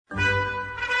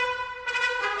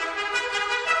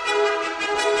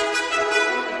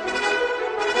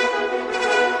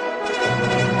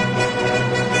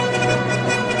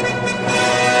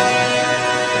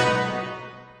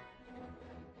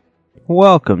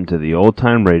Welcome to the Old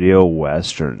Time Radio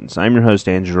Westerns. I'm your host,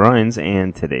 Andrew Rhynes,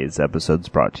 and today's episode is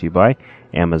brought to you by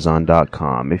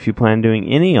Amazon.com. If you plan on doing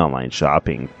any online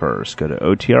shopping first, go to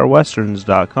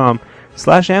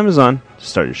OTRWesterns.com/Amazon to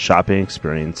start your shopping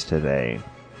experience today.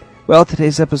 Well,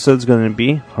 today's episode is going to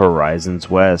be Horizons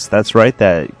West. That's right,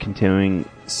 that continuing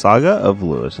saga of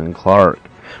Lewis and Clark.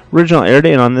 Original air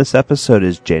date on this episode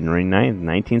is January 9th,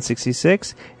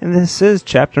 1966, and this is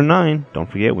Chapter 9. Don't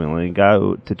forget, we only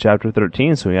got to Chapter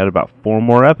 13, so we got about 4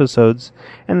 more episodes,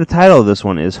 and the title of this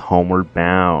one is Homeward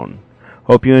Bound.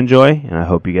 Hope you enjoy, and I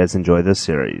hope you guys enjoy this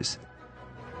series.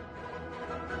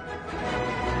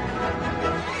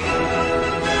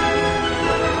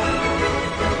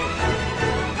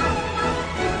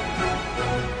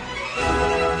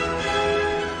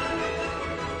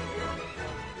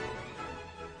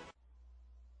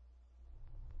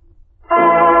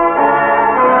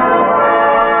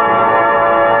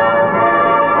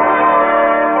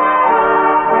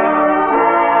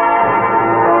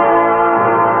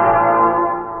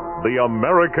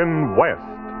 American West.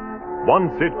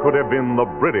 Once it could have been the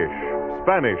British,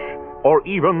 Spanish, or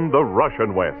even the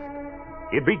Russian West.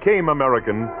 It became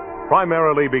American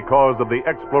primarily because of the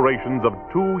explorations of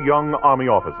 2 young Army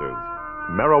officers,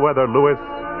 Meriwether Lewis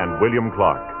and William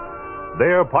Clark.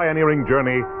 Their pioneering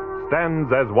journey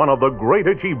stands as one of the great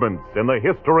achievements in the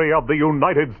history of the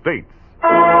United States.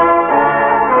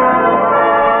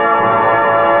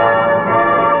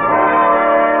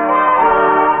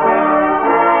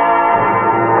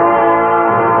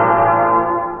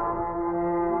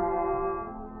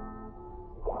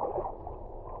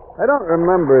 I don't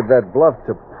remember that bluff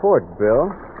to port, Bill.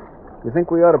 You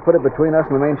think we ought to put it between us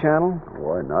and the main channel?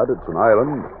 Why not? It's an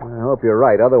island. I hope you're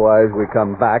right. Otherwise, we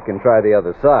come back and try the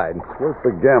other side. It's worth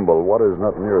the gamble. Water's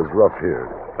not near as rough here.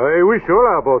 We sure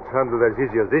our boats handle as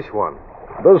easy as this one.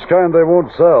 This kind they won't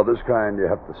sell. This kind you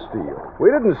have to steal. We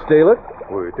didn't steal it.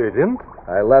 We didn't?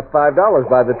 I left $5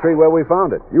 by the tree where we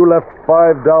found it. You left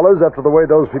 $5 after the way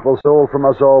those people stole from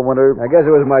us all winter? I guess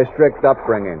it was my strict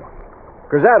upbringing.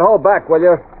 Cruzat, hold back, will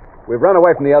you? We've run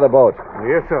away from the other boat.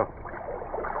 Yes, sir.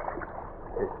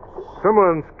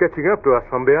 Someone's catching up to us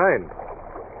from behind.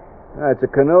 It's a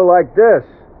canoe like this.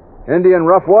 Indian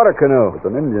rough water canoe. With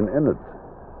an Indian in it.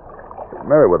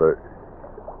 Meriwether,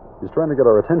 he's trying to get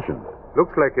our attention.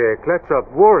 Looks like a Clatsop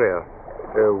warrior.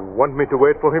 Want me to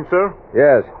wait for him, sir?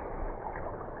 Yes.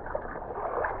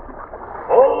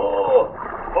 Oh!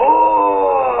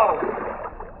 Oh!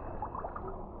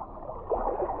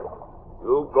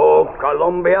 You go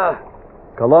Columbia?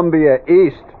 Columbia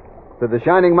east to the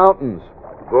Shining Mountains.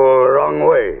 Go wrong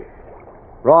way.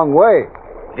 Wrong way?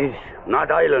 This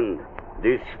not island.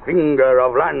 This finger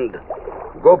of land.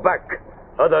 Go back.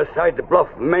 Other side bluff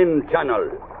main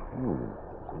channel.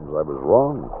 Seems I was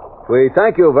wrong. We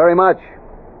thank you very much.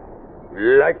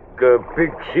 Like a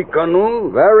big sea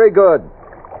canoe? Very good.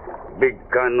 Big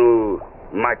canoe,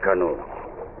 my canoe.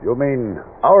 You mean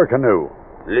our canoe?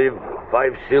 Leave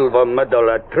 5 silver medal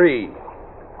at 3.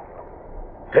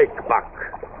 Take back.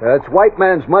 That's white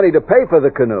man's money to pay for the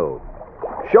canoe.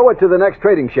 Show it to the next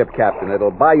trading ship, Captain.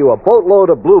 It'll buy you a boatload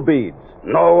of blue beads.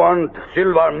 No want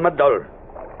silver medal.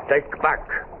 Take back.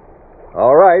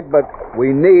 All right, but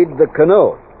we need the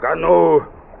canoe. Canoe,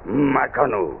 my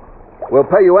canoe. We'll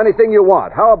pay you anything you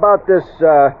want. How about this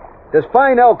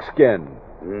fine elk skin?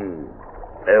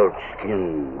 Elk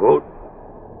skin, good.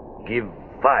 Give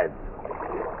 5.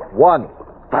 1.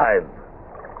 5.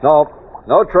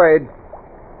 No trade.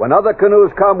 When other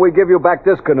canoes come, we give you back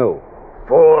this canoe.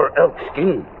 4 elk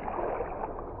skin.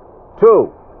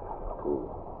 2.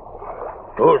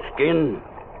 2 skin.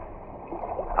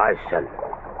 I sell.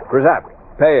 Cruzat,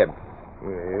 pay him.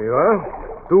 Here you are.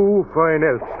 2 fine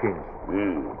elk skins.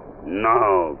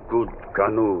 Now, good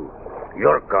canoe.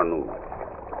 Your canoe.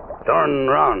 Turn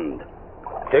round.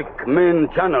 Take main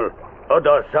channel.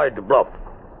 Other side bluff.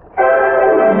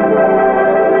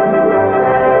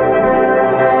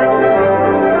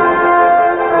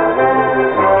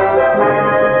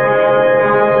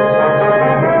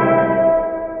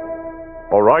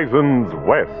 Horizons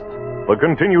West, the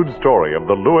continued story of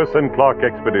the Lewis and Clark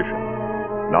expedition.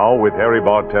 Now, with Harry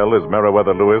Bartel as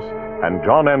Meriwether Lewis and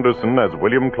John Anderson as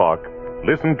William Clark,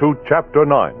 listen to Chapter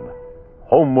 9,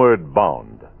 Homeward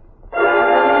Bound.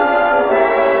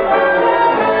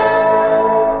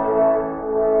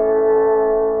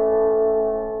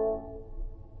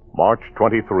 March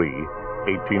 23,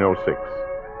 1806.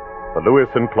 The Lewis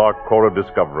and Clark Corps of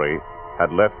Discovery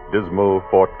had left dismal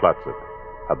Fort Clatsop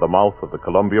at the mouth of the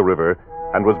Columbia River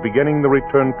and was beginning the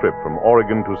return trip from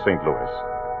Oregon to St. Louis.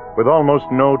 With almost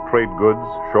no trade goods,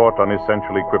 short on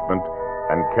essential equipment,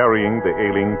 and carrying the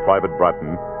ailing Private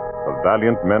Bratton, the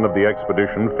valiant men of the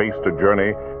expedition faced a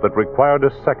journey that required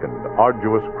a second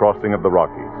arduous crossing of the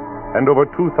Rockies and over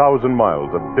 2,000 miles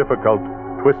of difficult,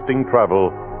 twisting travel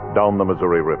down the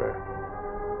Missouri River.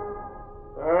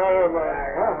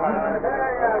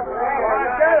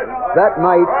 That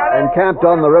night, encamped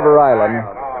on the river island,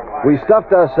 we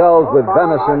stuffed ourselves with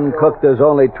venison cooked as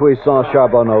only Toussaint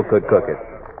Charbonneau could cook it.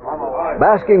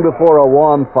 Basking before a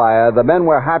warm fire, the men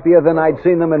were happier than I'd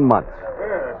seen them in months.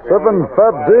 7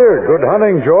 fat deer. Good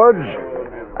hunting, George.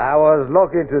 I was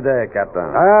lucky today, Captain.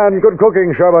 And good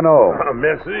cooking, Charbonneau.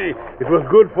 Merci. It was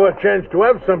good for a chance to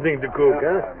have something to cook,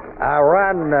 huh? I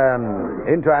ran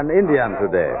into an Indian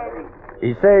today.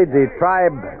 He said the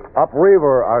tribe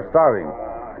upriver are starving.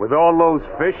 With all those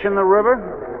fish in the river?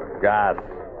 Yes.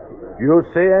 You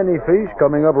see any fish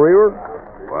coming up river?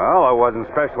 Well, I wasn't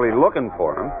specially looking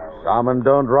for them. Salmon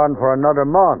don't run for another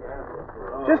month.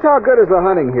 Just how good is the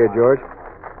hunting here, George?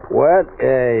 Well,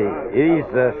 it is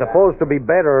supposed to be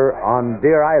better on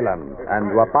Deer Island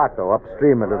and Wapato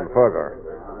upstream a little further,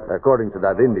 according to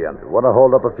that Indian. Want to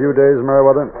hold up a few days,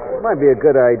 Meriwether? Might be a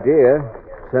good idea.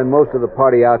 Send most of the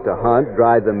party out to hunt,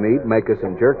 dry the meat, make us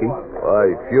some jerky.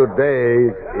 A few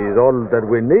days is all that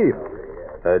we need,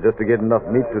 just to get enough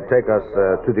meat to take us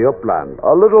to the upland.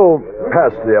 A little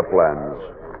past the uplands.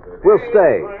 We'll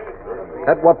stay.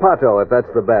 At Wapato, if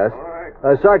that's the best.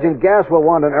 Sergeant Gass will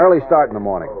want an early start in the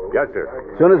morning. Yes, sir.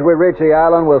 As soon as we reach the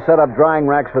island, we'll set up drying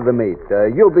racks for the meat.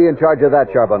 You'll be in charge of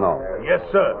that, Charbonneau. Yes,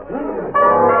 sir.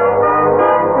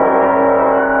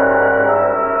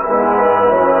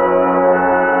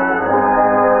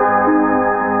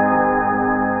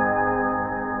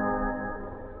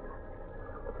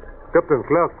 Captain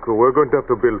Clark, we're going to have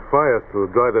to build fires to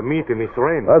dry the meat in this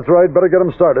rain. That's right. Better get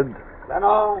them started.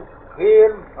 Benno,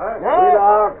 Will,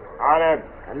 Wheeler,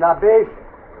 and La Biche.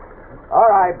 All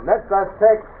right, let us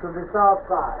take to the south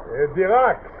side. The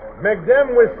rocks. Make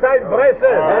them with side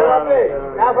braces.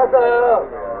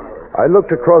 I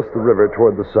looked across the river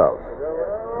toward the south.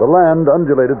 The land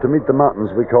undulated to meet the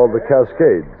mountains we called the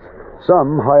Cascades,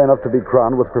 some high enough to be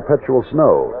crowned with perpetual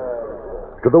snow.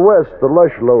 To the west, the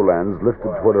lush lowlands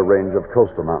lifted toward a range of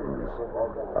coastal mountains.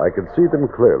 I could see them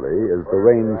clearly as the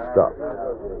rain stopped.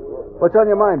 What's on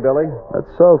your mind, Billy? That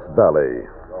South Valley.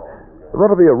 There ought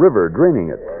to be a river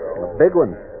draining it. A big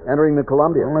one, entering the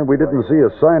Columbia. Only we didn't see a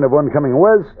sign of one coming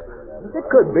west. It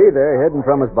could be there, hidden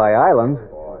from us by islands.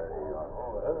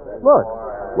 Look.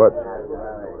 What?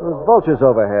 Those vultures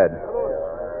overhead.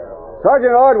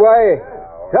 Sergeant Ordway,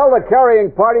 tell the carrying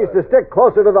parties to stick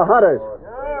closer to the hunters.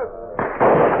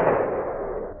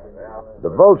 The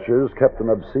vultures kept an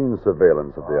obscene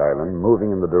surveillance of the island,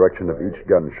 moving in the direction of each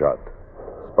gunshot,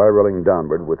 spiraling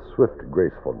downward with swift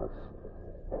gracefulness.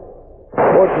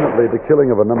 Fortunately, the killing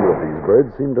of a number of these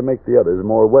birds seemed to make the others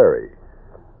more wary.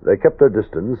 They kept their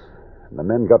distance, and the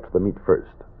men got to the meat first.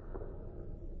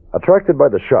 Attracted by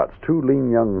the shots, 2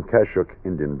 lean young Kashuk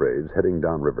Indian braves heading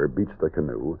downriver beached their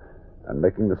canoe and,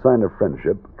 making the sign of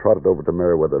friendship, trotted over to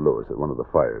Meriwether Lewis at one of the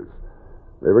fires.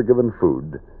 They were given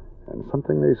food, and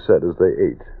something they said as they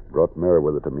ate brought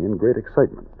Meriwether to me in great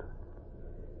excitement.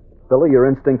 Billy, your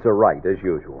instincts are right, as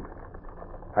usual.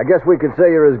 I guess we could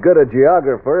say you're as good a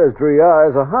geographer as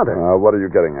Drouillard is a hunter. What are you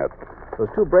getting at?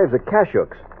 Those 2 braves are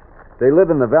Kashuks. They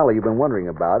live in the valley you've been wondering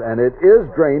about, and it is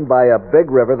drained by a big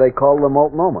river they call the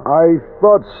Multnomah. I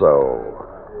thought so.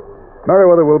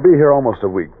 Meriwether will be here almost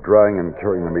a week, drying and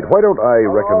curing the meat. Why don't I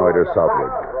reconnoiter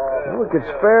southward? Well, we could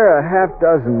spare a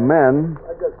half-dozen men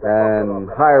and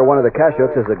hire one of the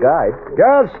Kashuks as a guide.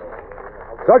 Gass!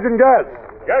 Sergeant Gass!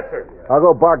 Yes, sir. I'll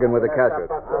go bargain with the Kashuks.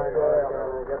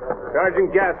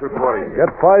 Sergeant Gass reporting. Get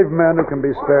 5 men who can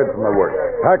be spared from the work.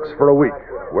 Packs for a week.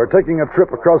 We're taking a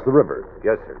trip across the river.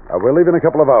 Yes, sir. We'll leave in a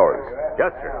couple of hours.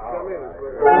 Yes, sir.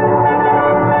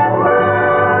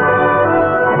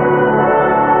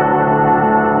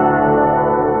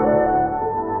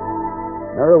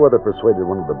 Meriwether persuaded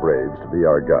one of the braves to be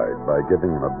our guide by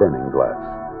giving him a burning glass.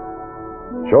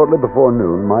 Shortly before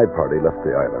noon, my party left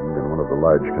the island in one of the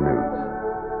large canoes.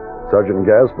 Sergeant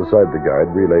Gass, beside the guide,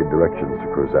 relayed directions to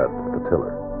Crozat at the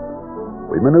tiller.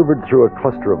 We maneuvered through a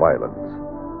cluster of islands.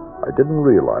 I didn't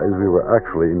realize we were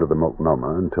actually into the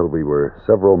Multnomah until we were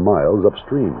several miles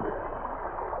upstream.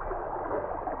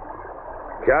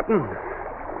 Captain,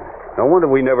 no wonder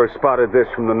we never spotted this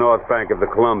from the north bank of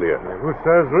the Columbia. Who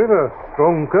says river?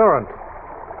 Strong current.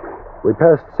 We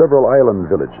passed several island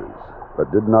villages,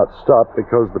 but did not stop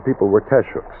because the people were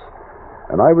Kashuks.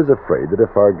 And I was afraid that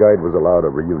if our guide was allowed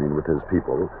a reunion with his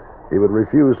people, he would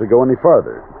refuse to go any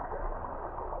farther.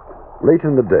 Late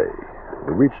in the day,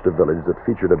 we reached a village that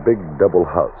featured a big double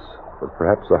house. with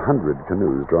perhaps 100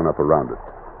 canoes drawn up around it.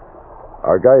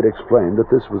 Our guide explained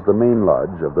that this was the main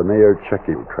lodge of the Nair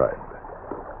Chekiu tribe.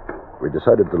 We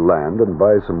decided to land and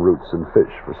buy some roots and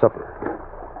fish for supper.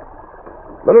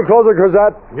 Little closer,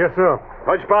 Crozat. Yes, sir.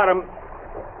 Touch bottom.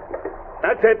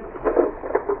 That's it.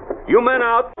 You men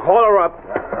out. Haul her up.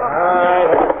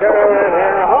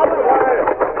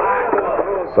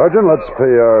 Sergeant, let's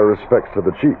pay our respects to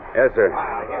the chief. Yes, sir.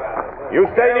 You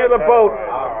stay near the boat.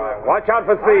 Watch out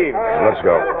for thieves. Let's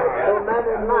go.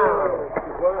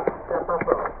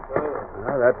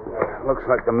 Well, that looks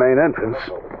like the main entrance.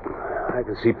 I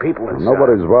can see people inside.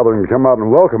 Nobody's bothering to come out and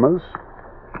welcome us.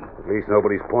 At least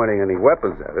nobody's pointing any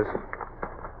weapons at us.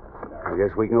 I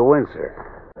guess we can go in, sir.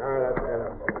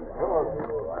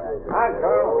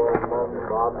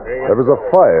 There was a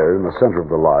fire in the center of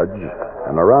the lodge,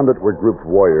 and around it were grouped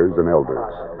warriors and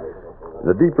elders. In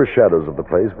the deeper shadows of the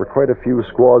place were quite a few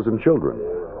squaws and children.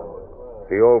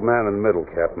 The old man in the middle,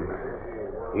 Captain.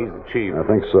 He's the chief. I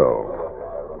think so.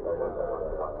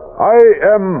 I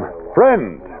am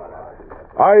Friend.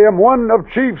 I am one of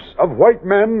chiefs of white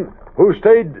men who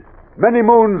stayed many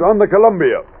moons on the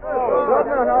Columbia.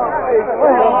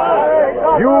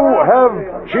 You have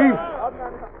chief,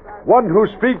 one who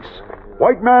speaks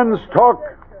white man's talk.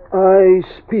 I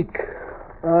speak.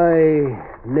 I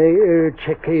Nair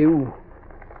Chekiu.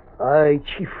 I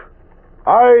chief.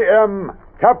 I am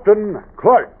Captain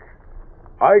Clark.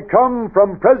 I come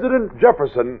from President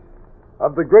Jefferson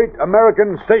of the great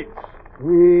American states.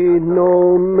 We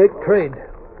no make trade.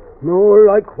 No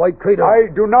like white trader. I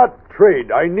do not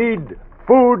trade. I need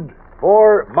food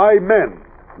for my men.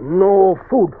 No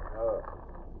food.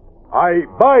 I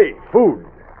buy food.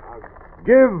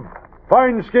 Give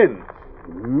fine skins.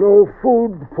 No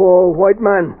food for white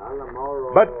man.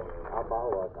 But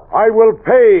I will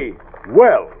pay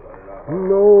well.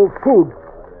 No food.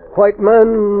 White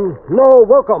man, no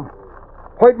welcome.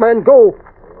 White man, go.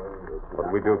 What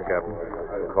do we do, Captain?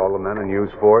 Call the men and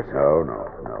use force? No.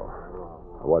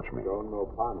 Watch me.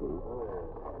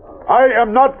 I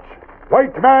am not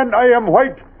white man. I am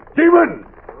white demon.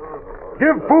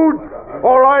 Give food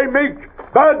or I make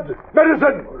bad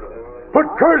medicine. Put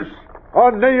curse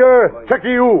on Nair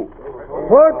Chekiu.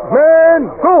 White man,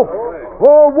 go.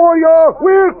 Or warrior,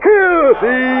 we'll kill.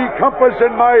 See compass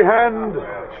in my hand.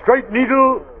 Straight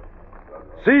needle.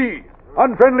 See,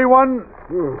 unfriendly one.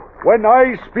 When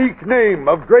I speak name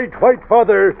of great white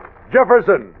father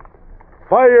Jefferson,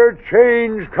 fire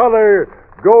change color,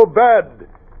 go bad,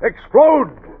 explode.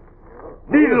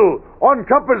 Needle on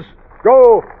compass,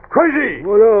 go crazy.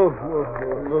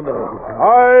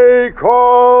 I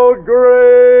call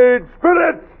Great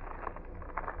Spirit.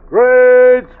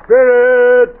 Great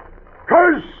Spirit,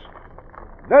 curse.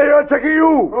 Nair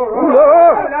Chekiu.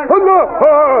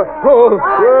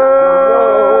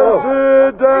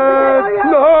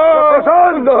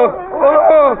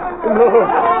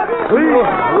 Please,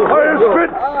 fire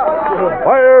spits.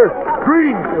 Fire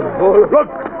green. Look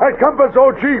at compass,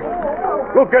 oh chief.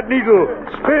 Look at needle.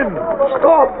 Spin.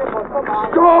 Stop.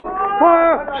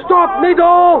 Fire. Stop,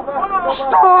 needle.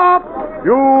 Stop.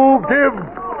 You give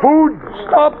food.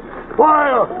 Stop.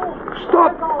 Fire.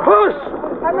 Stop. Curse.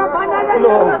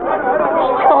 No.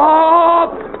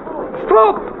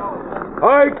 Stop.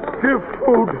 I give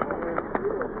food.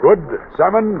 Good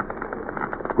salmon.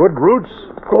 Good roots.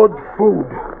 Good food.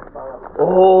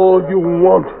 All you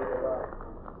want.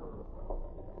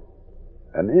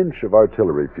 An inch of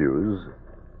artillery fuse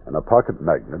and a pocket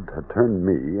magnet had turned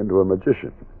me into a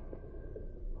magician.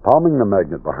 Palming the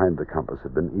magnet behind the compass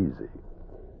had been easy.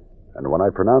 And when I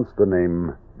pronounced the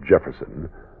name Jefferson,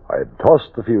 I had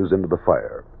tossed the fuse into the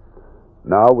fire.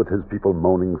 Now, with his people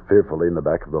moaning fearfully in the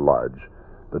back of the lodge,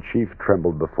 the chief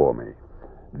trembled before me,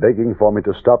 begging for me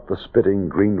to stop the spitting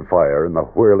green fire and the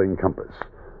whirling compass.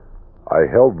 I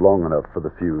held long enough for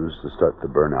the fuse to start to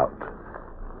burn out.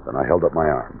 Then I held up my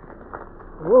arm.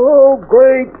 Oh,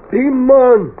 great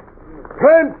demon!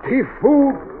 Plenty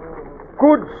food,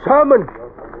 good salmon,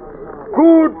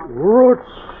 good roots.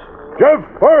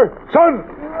 Jefferson!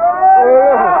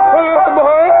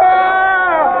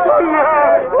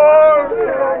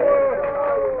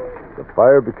 The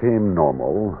fire became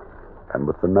normal, and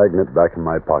with the magnet back in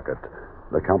my pocket,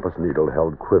 the compass needle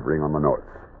held quivering on the north.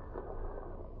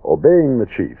 Obeying the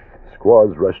chief,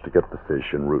 squaws rushed to get the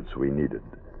fish and roots we needed.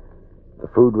 The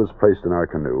food was placed in our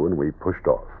canoe, and we pushed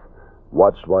off,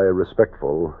 watched by a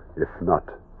respectful, if not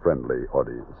friendly,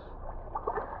 audience.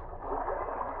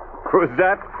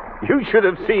 Cruzat, you should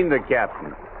have seen the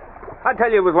captain. I tell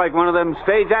you, it was like one of them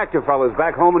stage actor fellas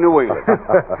back home in New England.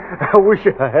 I wish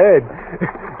I had.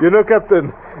 You know,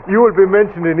 Captain, You will be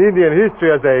mentioned in Indian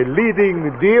history as a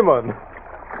leading demon.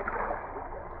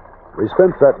 We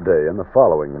spent that day and the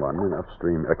following one in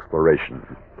upstream exploration.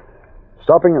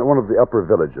 Stopping at one of the upper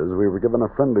villages, we were given a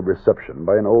friendly reception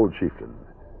by an old chieftain.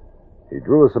 He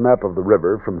drew us a map of the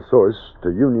river from source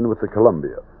to union with the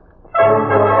Columbia.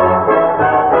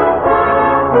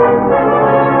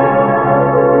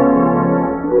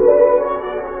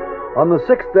 On the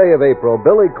 6th day of April,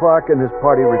 Billy Clark and his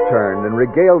party returned and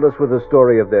regaled us with the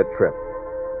story of their trip.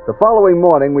 The following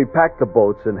morning, we packed the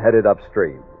boats and headed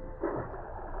upstream.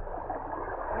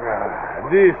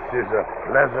 This is a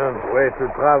pleasant way to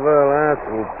travel,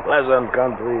 through pleasant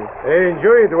country.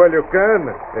 Enjoy it while you can.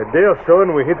 A day or so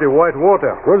and we hit the white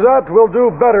water. Crozat will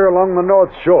do better along the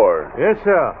north shore. Yes,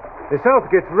 sir. The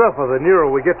south gets rougher the nearer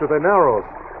we get to the Narrows.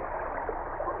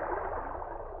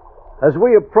 As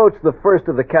we approached the first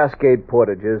of the Cascade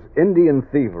portages, Indian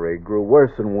thievery grew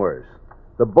worse and worse.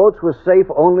 The boats were safe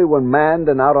only when manned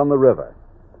and out on the river.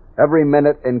 Every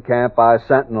minute in camp, our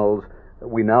sentinels, that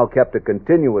we now kept a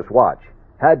continuous watch,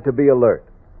 had to be alert.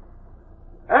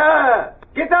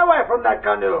 Get away from that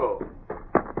canoe!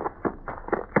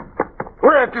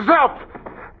 Wait, it's up!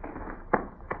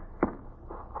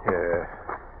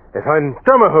 A fine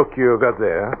tomahawk you got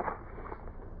there.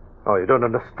 Oh, you don't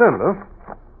understand, huh?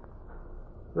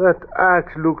 That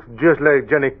axe looks just like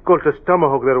Johnny Coulter's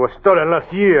tomahawk that was stolen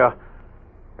last year.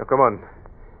 Now, come on.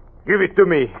 Give it to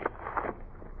me.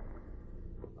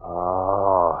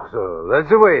 Oh, so that's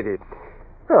the way it is.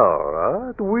 All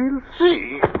right, we'll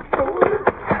see.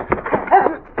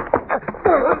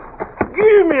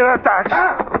 Give me that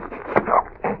axe.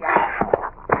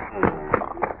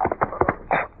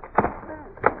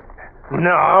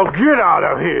 Now, get out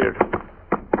of here.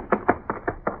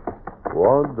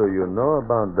 What do you know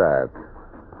about that?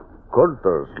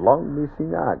 Coulter's long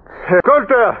missing axe.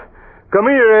 Coulter, come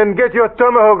here and get your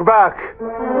tomahawk back.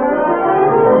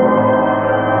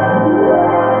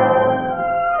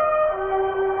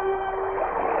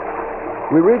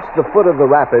 We reached the foot of the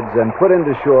rapids and put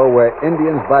into shore where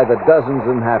Indians by the dozens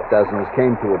and half-dozens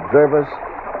came to observe us,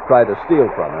 try to steal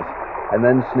from us, and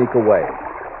then sneak away.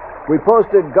 We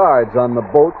posted guards on the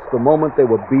boats the moment they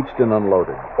were beached and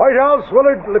unloaded. White House,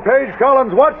 Willard, LePage,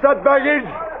 Collins, watch that baggage!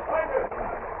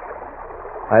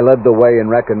 I led the way in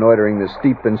reconnoitering the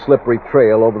steep and slippery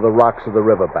trail over the rocks of the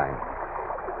riverbank.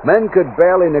 Men could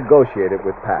barely negotiate it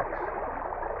with packs.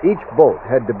 Each boat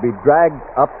had to be dragged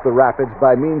up the rapids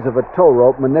by means of a tow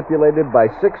rope manipulated by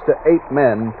 6 to 8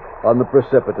 men on the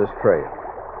precipitous trail.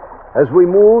 As we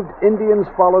moved, Indians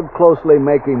followed closely,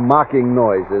 making mocking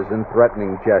noises and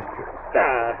threatening gestures.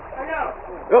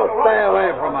 You stay away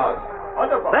from us.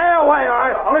 Stay away or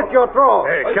I slit your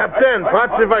throat. Hey, Captain,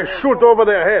 perhaps if I shoot over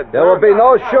their heads. There will be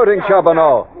no shooting,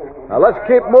 Charbonneau. Now let's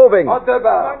keep moving.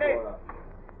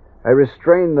 I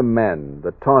restrained the men.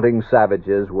 The taunting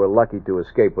savages were lucky to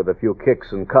escape with a few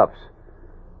kicks and cuffs.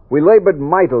 We labored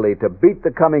mightily to beat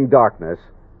the coming darkness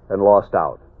and lost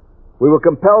out. We were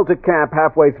compelled to camp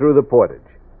halfway through the portage.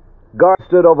 Guards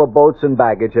stood over boats and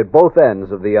baggage at both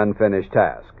ends of the unfinished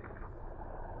task.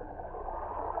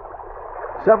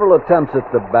 Several attempts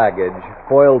at the baggage,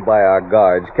 foiled by our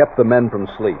guards, kept the men from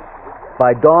sleep.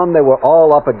 By dawn, they were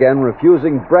all up again,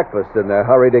 refusing breakfast in their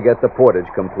hurry to get the portage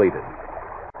completed.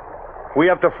 We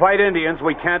have to fight Indians.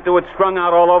 We can't do it strung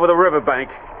out all over the riverbank.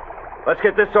 Let's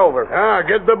get this over.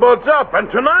 Get the boats up. And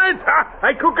tonight,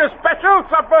 I cook a special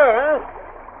supper,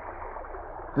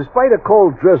 Despite a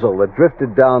cold drizzle that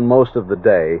drifted down most of the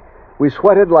day, we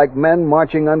sweated like men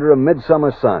marching under a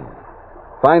midsummer sun.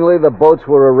 Finally, the boats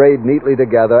were arrayed neatly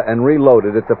together and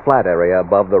reloaded at the flat area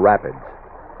above the rapids.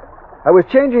 I was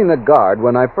changing the guard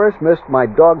when I first missed my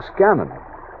dog Scannon.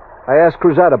 I asked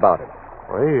Cruzat about it.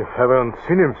 I haven't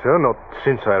seen him, sir, not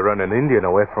since I ran an Indian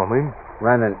away from him.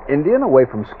 Ran an Indian away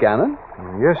from Scannon?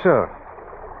 Yes, sir.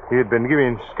 He had been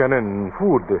giving Scannon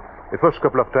food. The first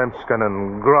couple of times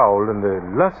Scannon growled, and the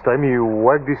last time he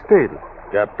wagged his tail.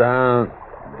 Captain,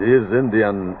 these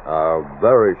Indians are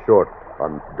very short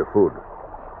on the food.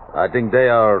 I think they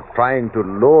are trying to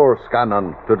lure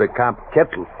Scannon to the camp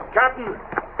kettle. Captain!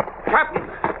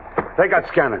 They got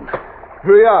Scannon.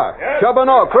 Here we are. Yes.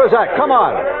 Charbonneau, Cruzat, come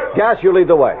on. Gas, you lead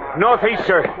the way. Northeast,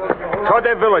 sir. Toward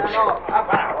their village.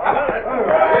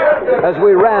 As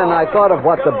we ran, I thought of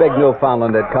what the big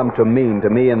Newfoundland had come to mean to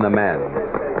me and the men.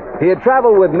 He had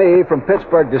traveled with me from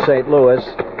Pittsburgh to St. Louis,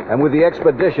 and with the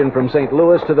expedition from St.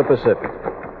 Louis to the Pacific.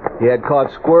 He had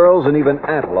caught squirrels and even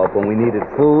antelope when we needed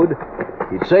food.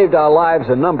 He'd saved our lives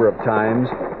a number of times,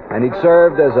 and he'd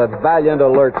served as a valiant,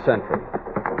 alert sentry.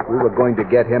 We were going to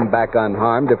get him back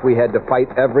unharmed if we had to fight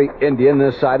every Indian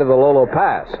this side of the Lolo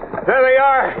Pass. There they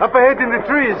are. Up ahead in the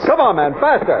trees. Come on, man,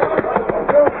 faster.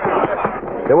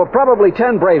 There were probably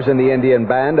 10 braves in the Indian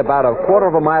band about a quarter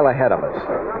of a mile ahead of us.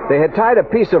 They had tied a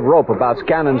piece of rope about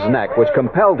Scannon's neck, which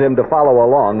compelled him to follow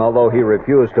along, although he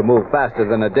refused to move faster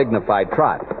than a dignified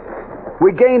trot.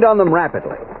 We gained on them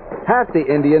rapidly. Half the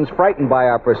Indians, frightened by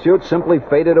our pursuit, simply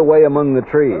faded away among the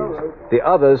trees. The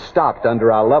others stopped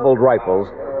under our leveled rifles,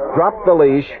 dropped the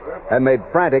leash, and made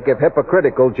frantic, if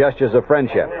hypocritical, gestures of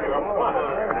friendship.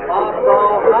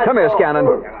 Come here, Scannon.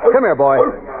 Come here, boy.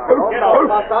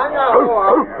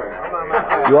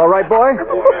 You all right, boy?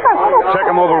 Check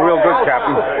him over real good,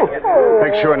 Captain.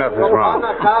 Make sure nothing's wrong.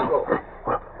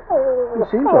 He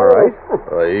seems all right.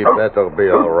 He better be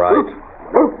all right.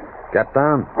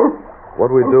 Captain, what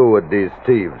do we do with these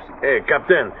thieves? Hey,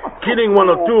 Captain, killing one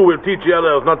or two will teach the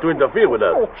others not to interfere with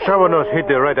us. Charbonneau's hit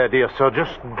the right idea, sir.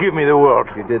 Just give me the word.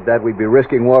 If you did that, we'd be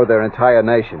risking war with their entire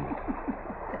nation.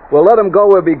 We'll let them go.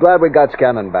 We'll be glad we got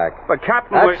Scannon back. But,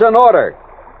 Captain... That's an order.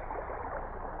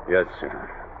 Yes, sir.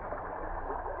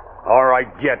 All right,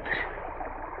 get.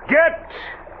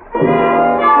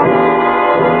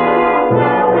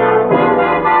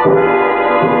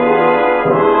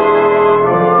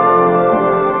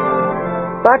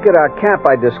 Back at our camp,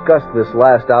 I discussed this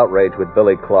last outrage with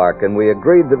Billy Clark, and we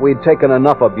agreed that we'd taken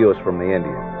enough abuse from the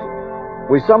Indians.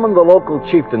 We summoned the local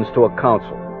chieftains to a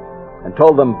council and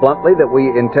told them bluntly that we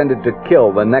intended to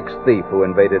kill the next thief who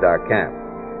invaded our camp.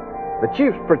 The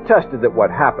chiefs protested that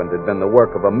what happened had been the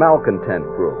work of a malcontent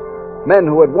group, men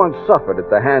who had once suffered at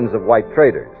the hands of white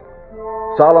traders.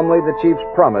 Solemnly, the chiefs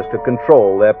promised to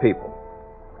control their people.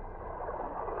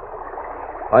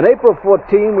 On April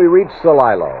 14, we reached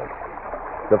Celilo.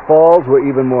 The falls were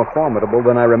even more formidable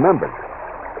than I remembered.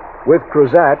 With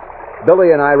Cruzat,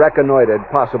 Billy and I reconnoitered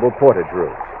possible portage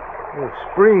routes.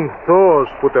 Spring thaws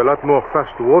put a lot more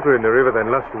fast water in the river than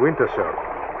last winter, sir.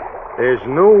 There's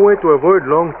no way to avoid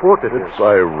long portages. It's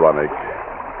ironic.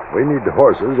 We need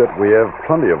horses, yet we have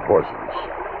plenty of horses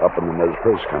up in the Nez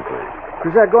Perce country.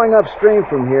 Cruzat, going upstream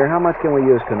from here, how much can we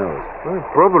use canoes? Well,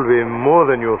 probably more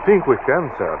than you think we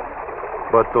can, sir.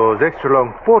 But those extra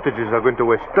long portages are going to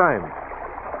waste time.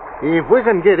 If we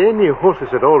can get any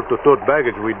horses at all to tote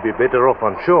baggage, we'd be better off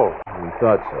on shore. I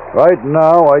thought so. Right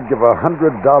now, I'd give $100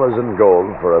 in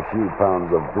gold for a few pounds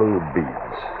of blue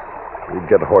beads. We'd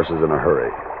get horses in a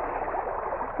hurry.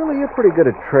 Billy, you're pretty good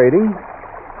at trading.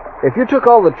 If you took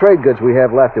all the trade goods we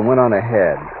have left and went on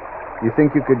ahead, you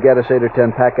think you could get us 8 or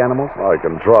 10 pack animals? I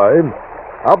can try.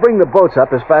 I'll bring the boats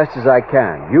up as fast as I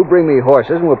can. You bring me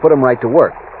horses, and we'll put them right to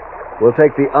work. We'll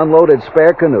take the unloaded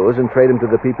spare canoes and trade them to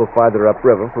the people farther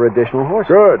upriver for additional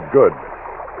horses. Good.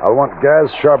 I'll want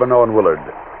Gaz, Charbonneau, and Willard.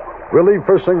 We'll leave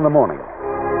first thing in the morning.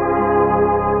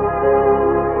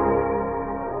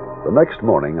 The next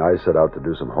morning, I set out to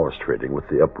do some horse trading with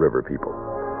the upriver people.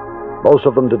 Most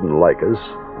of them didn't like us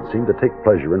and seemed to take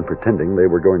pleasure in pretending they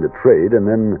were going to trade and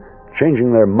then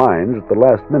changing their minds at the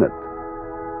last minute.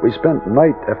 We spent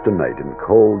night after night in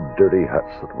cold, dirty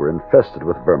huts that were infested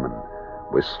with vermin.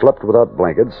 We slept without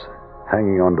blankets,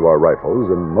 hanging onto our rifles,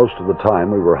 and most of the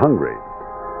time we were hungry.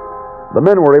 The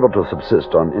men were able to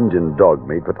subsist on Indian dog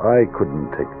meat, but I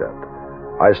couldn't take that.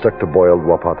 I stuck to boiled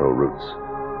wapato roots.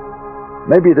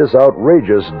 Maybe this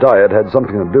outrageous diet had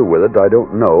something to do with it, I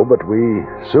don't know, but we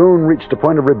soon reached a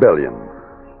point of rebellion.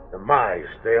 The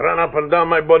mice, they run up and down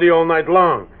my body all night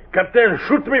long. Captain,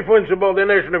 shoot me for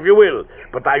insubordination if you will,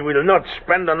 but I will not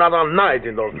spend another night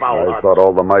in those foul huts. I thought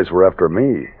all the mice were after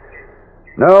me.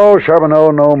 No,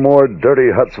 Charbonneau, no more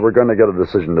dirty huts. We're going to get a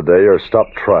decision today or stop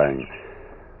trying.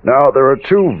 Now, there are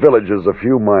 2 villages a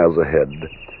few miles ahead.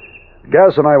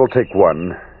 Gaz and I will take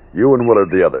one, you and Willard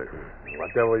the other.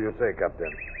 Whatever you say, Captain.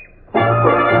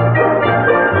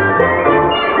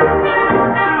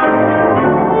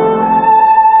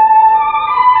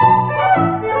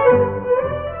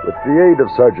 With the aid of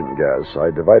Sergeant Gaz,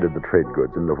 I divided the trade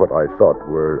goods into what I thought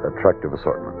were attractive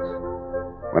assortments.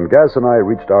 When Gaz and I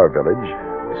reached our village,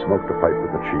 we smoked a pipe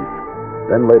with the chief,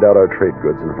 then laid out our trade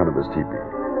goods in front of his teepee.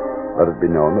 Let it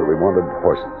be known that we wanted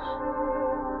horses.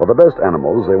 For the best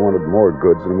animals, they wanted more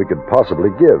goods than we could possibly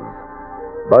give.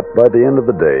 But by the end of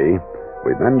the day,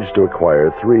 we managed to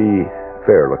acquire 3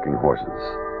 fair-looking horses.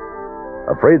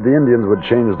 Afraid the Indians would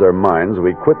change their minds,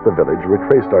 we quit the village,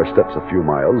 retraced our steps a few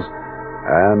miles,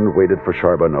 and waited for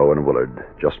Charbonneau and Willard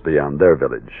just beyond their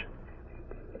village.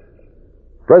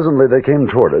 Presently, they came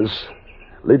toward us,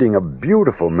 leading a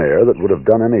beautiful mare that would have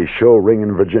done any show ring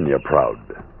in Virginia proud.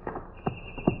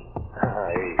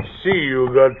 I see you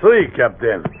got 3,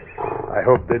 Captain. I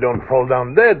hope they don't fall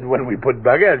down dead when we put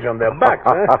baggage on their backs,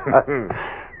 huh?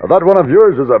 That one of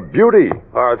yours is a beauty.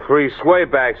 Our 3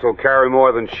 swaybacks will carry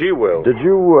more than she will. Did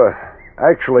you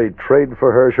actually trade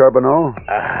for her, Charbonneau?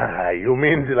 You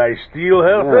mean did I steal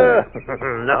her, sir?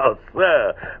 No,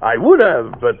 sir. I would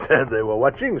have, but they were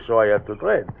watching, so I had to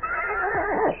trade.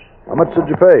 How much did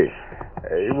you pay?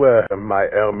 My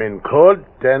ermine coat,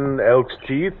 10 elk's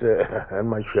teeth, and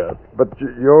my shirt. But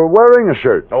you're wearing a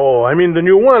shirt. Oh, I mean the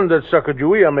new one that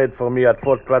Sacagawea made for me at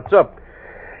Fort Clatsop.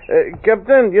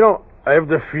 Captain, I have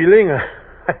the feeling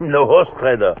I'm no horse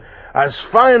trader. As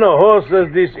fine a horse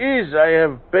as this is, I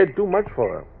have paid too much for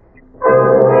her.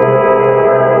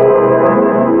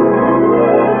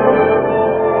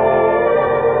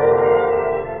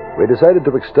 We decided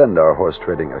to extend our horse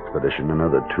trading expedition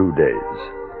another 2 days.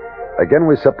 Again,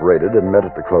 we separated and met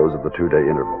at the close of the 2-day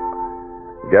interval.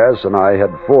 Gass and I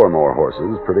had 4 more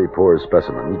horses, pretty poor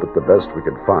specimens, but the best we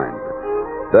could find.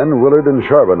 Then Willard and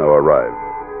Charbonneau arrived.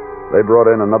 They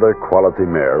brought in another quality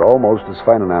mare, almost as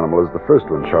fine an animal as the first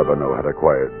one Charbonneau had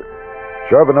acquired.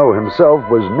 Charbonneau himself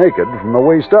was naked from the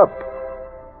waist up.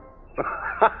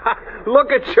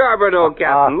 Look at Charbonneau,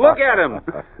 Captain. Look at him.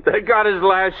 They got his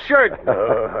last shirt.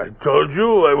 I told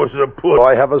you I was a poor... Oh,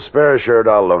 I have a spare shirt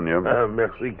I'll loan you.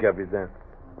 Merci, Capitaine.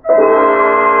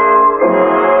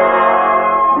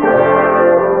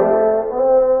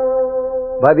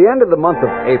 By the end of the month of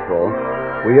April,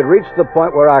 we had reached the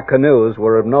point where our canoes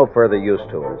were of no further use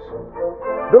to us.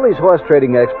 Billy's horse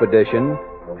trading expedition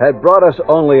had brought us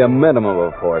only a minimum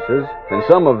of horses, and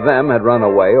some of them had run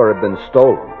away or had been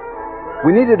stolen.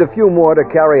 We needed a few more to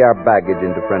carry our baggage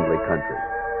into friendly country.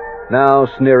 Now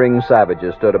sneering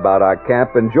savages stood about our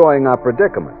camp, enjoying our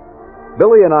predicament.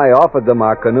 Billy and I offered them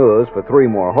our canoes for 3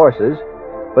 more horses,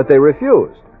 but they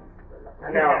refused.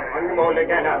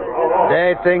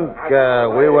 They think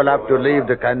we will have to leave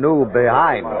the canoe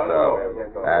behind, so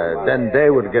then they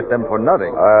would get them for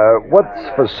nothing. What's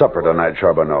for supper tonight,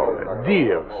 Charbonneau?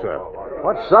 Dear, sir.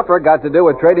 What's supper got to do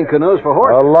with trading canoes for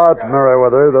horses? A lot,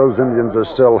 Meriwether. Those Indians are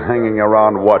still hanging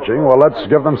around watching. Well, let's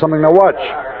give them something to watch.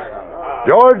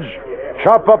 George,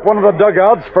 chop up one of the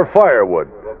dugouts for firewood.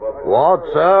 What,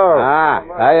 sir?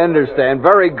 I understand.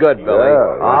 Very good, Billy.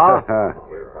 Yeah.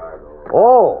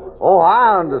 Oh,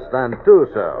 I understand too,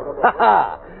 sir.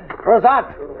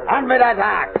 Rosat, hand me that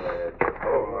axe.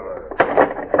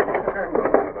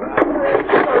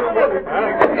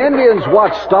 Indians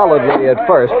watched stolidly at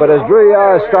first, but as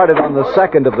Druyard started on the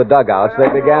second of the dugouts, they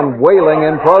began wailing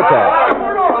in protest.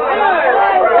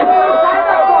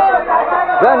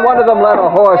 Then one of them led a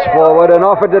horse forward and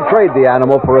offered to trade the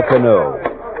animal for a canoe.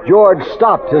 George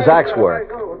stopped his axe work.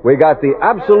 We got the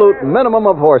absolute minimum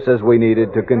of horses we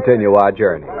needed to continue our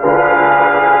journey.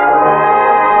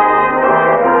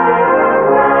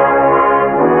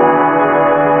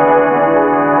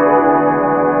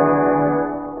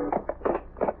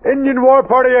 Indian war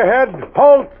party ahead.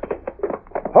 Halt!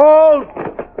 Halt!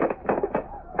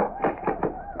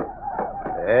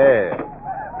 Hey,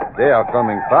 they are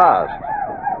coming fast.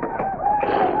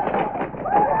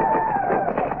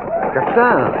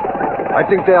 Captain, I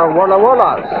think they are Walla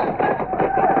Wallas.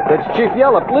 That's Chief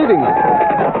Yallop leading them.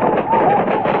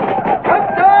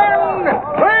 Captain!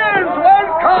 Friends,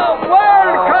 welcome!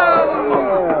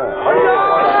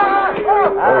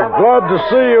 We're glad to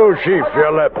see you, Chief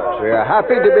Yallop. We are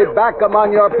happy to be back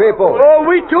among your people. Oh,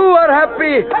 we too are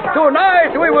happy.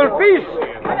 Tonight we will feast.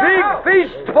 Big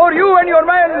feast for you and your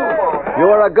men. You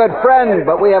are a good friend,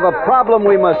 but we have a problem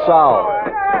we must solve.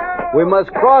 We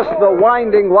must cross the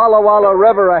winding Walla Walla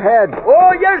River ahead.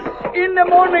 Oh, yes. In the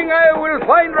morning I will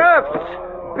find rafts.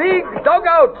 Big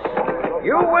dugouts.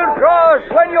 You will cross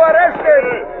when you are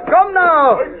rested. Come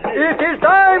now. It is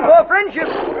time for friendship.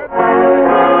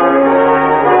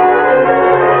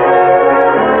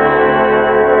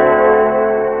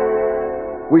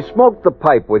 We smoked the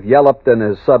pipe with Yellop and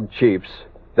his sub-chiefs,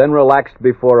 then relaxed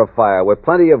before a fire with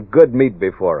plenty of good meat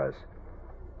before us.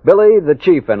 Billy, the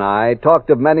chief, and I talked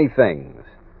of many things.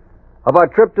 Of our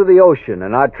trip to the ocean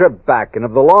and our trip back, and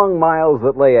of the long miles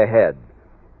that lay ahead.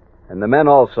 And the men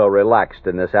also relaxed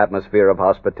in this atmosphere of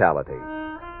hospitality.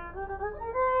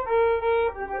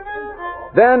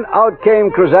 Then out came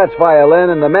Crozette's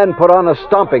violin, and the men put on a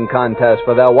stomping contest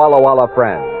for their Walla Walla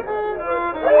friend.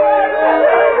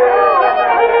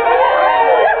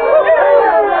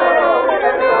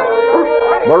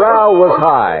 Morale was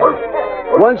high.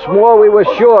 Once more we were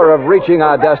sure of reaching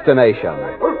our destination,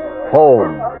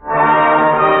 home.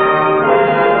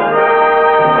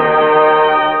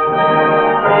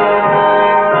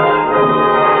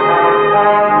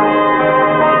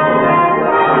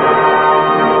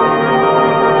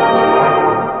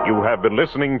 You have been listening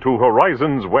listening to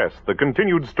Horizons West, the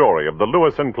continued story of the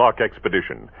Lewis and Clark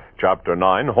expedition. Chapter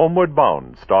 9, Homeward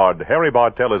Bound, starred Harry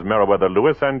Bartel as Meriwether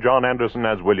Lewis and John Anderson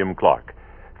as William Clark.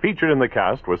 Featured in the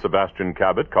cast were Sebastian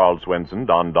Cabot, Karl Swensen,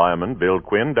 Don Diamond, Bill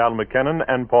Quinn, Dal McKennon,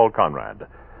 and Paul Conrad.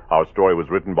 Our story was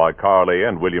written by Karl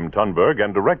and William Tunberg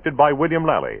and directed by William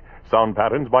Lally. Sound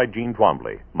patterns by Gene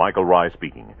Twombly. Michael Rye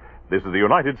speaking. This is the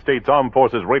United States Armed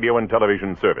Forces Radio and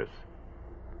Television Service.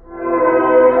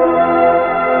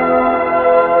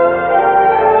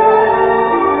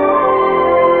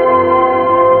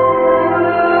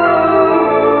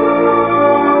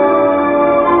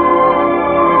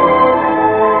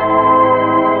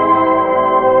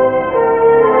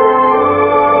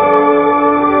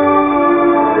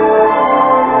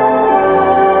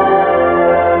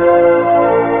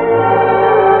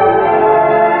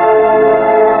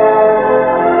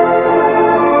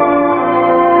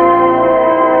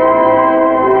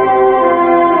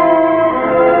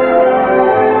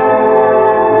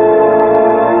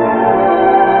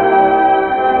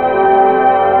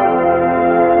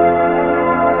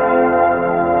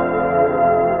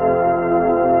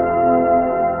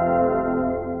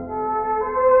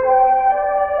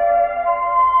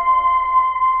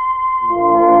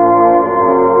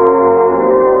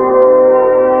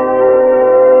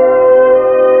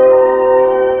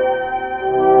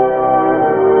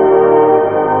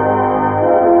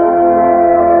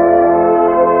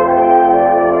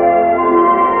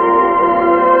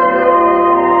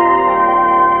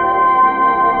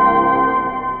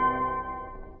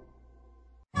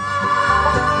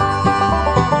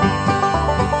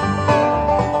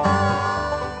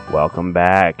 Welcome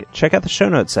back. Check out the show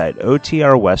notes at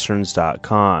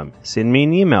OTRWesterns.com. Send me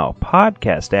an email,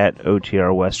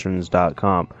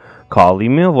 podcast@OTRWesterns.com. Call,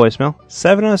 email, voicemail,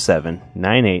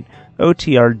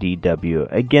 707-98-OTRDW.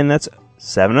 Again, that's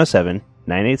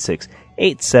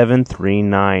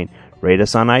 707-986-8739. Rate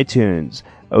us on iTunes,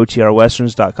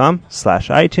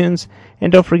 OTRWesterns.com/iTunes.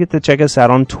 And don't forget to check us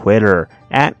out on Twitter,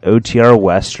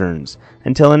 @OTRWesterns.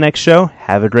 Until the next show,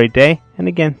 have a great day. And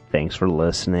again, thanks for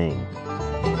listening.